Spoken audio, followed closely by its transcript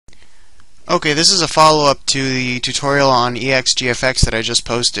Okay, this is a follow-up to the tutorial on ExGFX that I just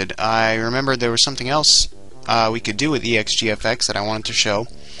posted. I remembered there was something else we could do with ExGFX that I wanted to show.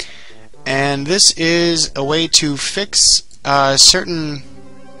 And this is a way to fix certain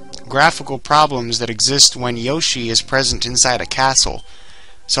graphical problems that exist when Yoshi is present inside a castle.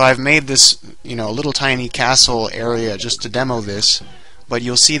 So I've made this, little tiny castle area just to demo this, but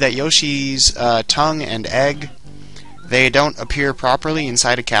you'll see that Yoshi's tongue and egg, they don't appear properly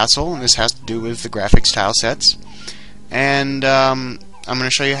inside a castle, and this has to do with the graphics tile sets. And I'm going to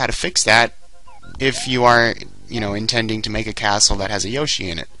show you how to fix that if you are, intending to make a castle that has a Yoshi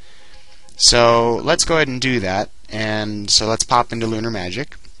in it. So let's go ahead and do that. And so let's pop into Lunar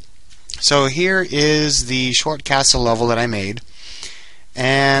Magic. So here is the short castle level that I made.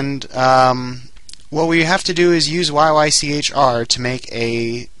 And what we have to do is use YYCHR to make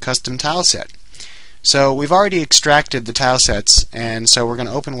a custom tile set. So we've already extracted the tile sets, and so we're going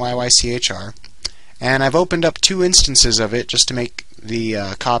to open YYCHR. And I've opened up two instances of it just to make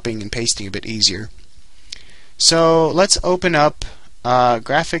the copying and pasting a bit easier. So let's open up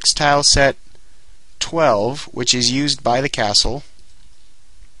graphics tile set 12, which is used by the castle.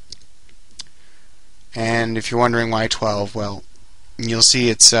 And if you're wondering why 12, well, you'll see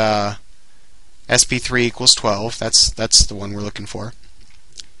it's SP3 equals 12. That's the one we're looking for.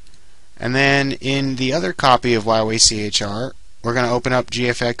 And then in the other copy of YYCHR, we're going to open up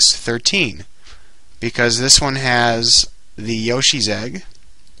GFX 13, because this one has the Yoshi's egg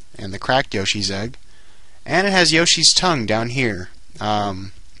and the cracked Yoshi's egg, and it has Yoshi's tongue down here.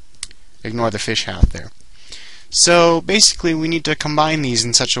 Ignore the fish half there. So basically we need to combine these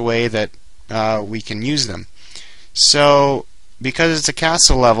in such a way that we can use them. So because it's a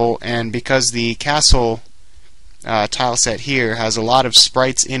castle level, and because the castle tile set here has a lot of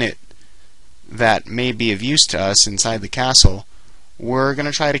sprites in it that may be of use to us inside the castle, we're going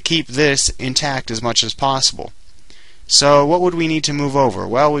to try to keep this intact as much as possible. So what would we need to move over?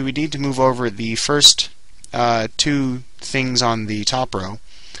 Well, we would need to move over the first two things on the top row,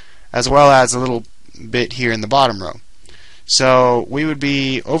 as well as a little bit here in the bottom row. So we would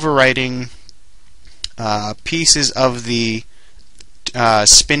be overwriting pieces of the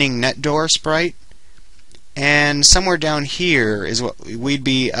spinning net door sprite, and somewhere down here is what we'd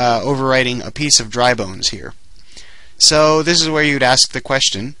be overwriting a piece of dry bones here. So this is where you'd ask the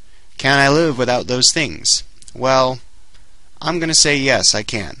question, can I live without those things? Well, I'm going to say yes, I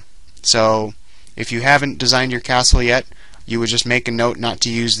can. So if you haven't designed your castle yet, you would just make a note not to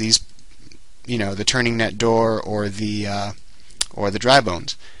use these, the turning net door or the dry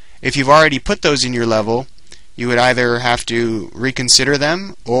bones. If you've already put those in your level, you would either have to reconsider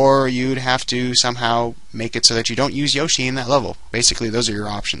them, or you'd have to somehow make it so that you don't use Yoshi in that level. Basically, those are your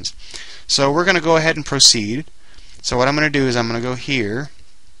options. So we're going to go ahead and proceed. So what I'm going to do is I'm going to go here,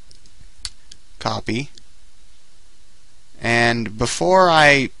 copy, and before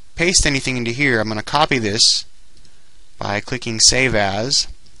I paste anything into here, I'm going to copy this by clicking Save As.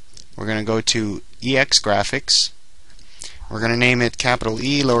 We're going to go to ExGFX. We're going to name it capital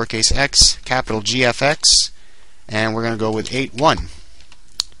E, lowercase x, capital GFX, and we're going to go with 8.1.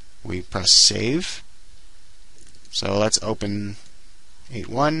 We press Save. So let's open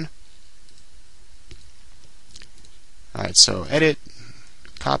 8.1. Alright, so edit,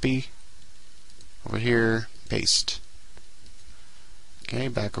 copy, over here, paste. Okay,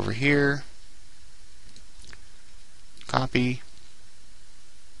 back over here, copy,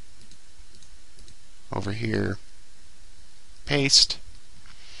 over here, paste.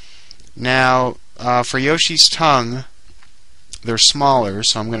 Now, for Yoshi's tongue, they're smaller,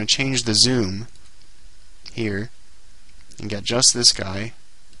 so I'm going to change the zoom here and get just this guy,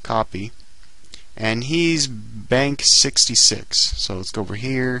 copy, and he's bank 66. So let's go over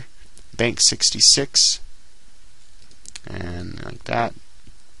here, bank 66, and like that.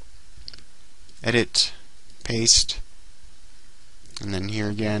 Edit, paste, and then here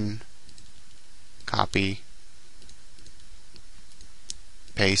again, copy,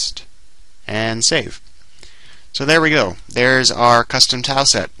 paste, and save. So there we go. There's our custom tile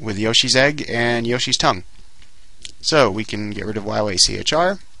set with Yoshi's egg and Yoshi's tongue. So we can get rid of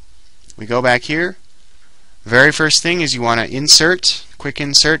YYCHR. We go back here. Very first thing is you want to insert, quick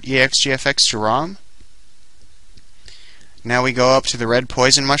insert ExGFX to ROM. Now we go up to the red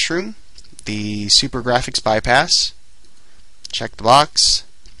poison mushroom, the super graphics bypass. Check the box.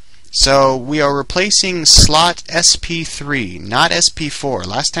 So we are replacing slot SP3, not SP4.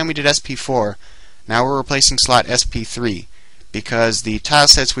 Last time we did SP4, now we're replacing slot SP3, because the tile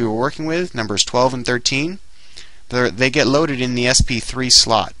sets we were working with, numbers 12 and 13, they get loaded in the SP3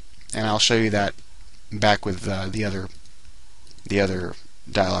 slot, and I'll show you that back with the other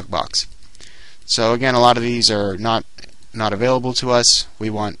dialog box. So again, a lot of these are not available to us. We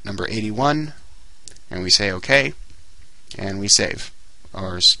want number 81, and we say OK, and we save.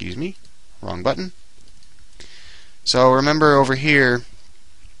 Or excuse me, wrong button. So remember over here,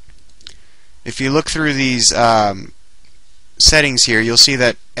 if you look through these settings here, you'll see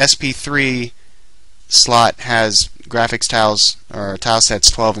that SP3 slot has graphics tiles, or tile sets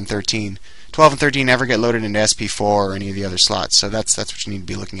 12 and 13. 12 and 13 never get loaded into SP4 or any of the other slots, so that's what you need to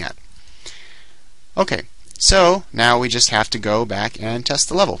be looking at. Okay, so now we just have to go back and test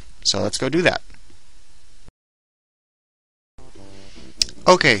the level. So let's go do that.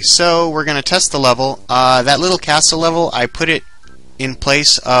 Okay, so we're going to test the level. That little castle level, I put it in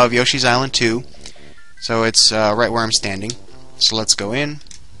place of Yoshi's Island 2, so it's right where I'm standing. So let's go in,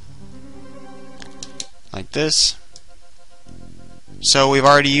 like this. So we've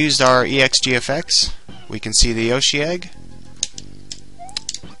already used our ExGFX. We can see the Yoshi egg.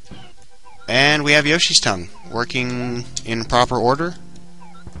 And we have Yoshi's tongue working in proper order.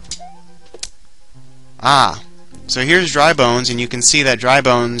 So here's Dry Bones, and you can see that Dry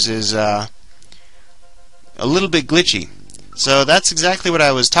Bones is a little bit glitchy. So that's exactly what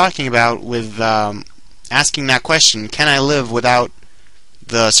I was talking about with asking that question, can I live without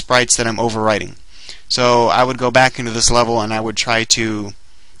the sprites that I'm overwriting? So I would go back into this level and I would try to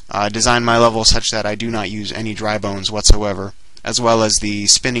design my level such that I do not use any Dry Bones whatsoever, as well as the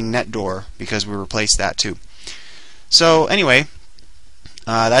spinning net door, because we replaced that too. So anyway,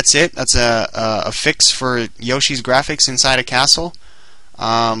 that's it. That's a fix for Yoshi's graphics inside a castle.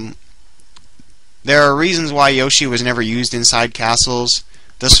 There are reasons why Yoshi was never used inside castles.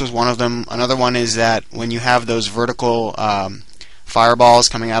 This was one of them. Another one is that when you have those vertical fireballs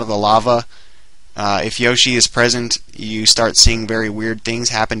coming out of the lava, if Yoshi is present, you start seeing very weird things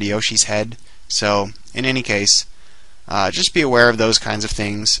happen to Yoshi's head. So in any case, just be aware of those kinds of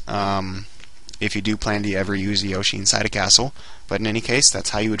things if you do plan to ever use a Yoshi inside a castle. But in any case, that's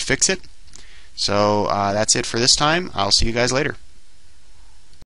how you would fix it. So that's it for this time. I'll see you guys later.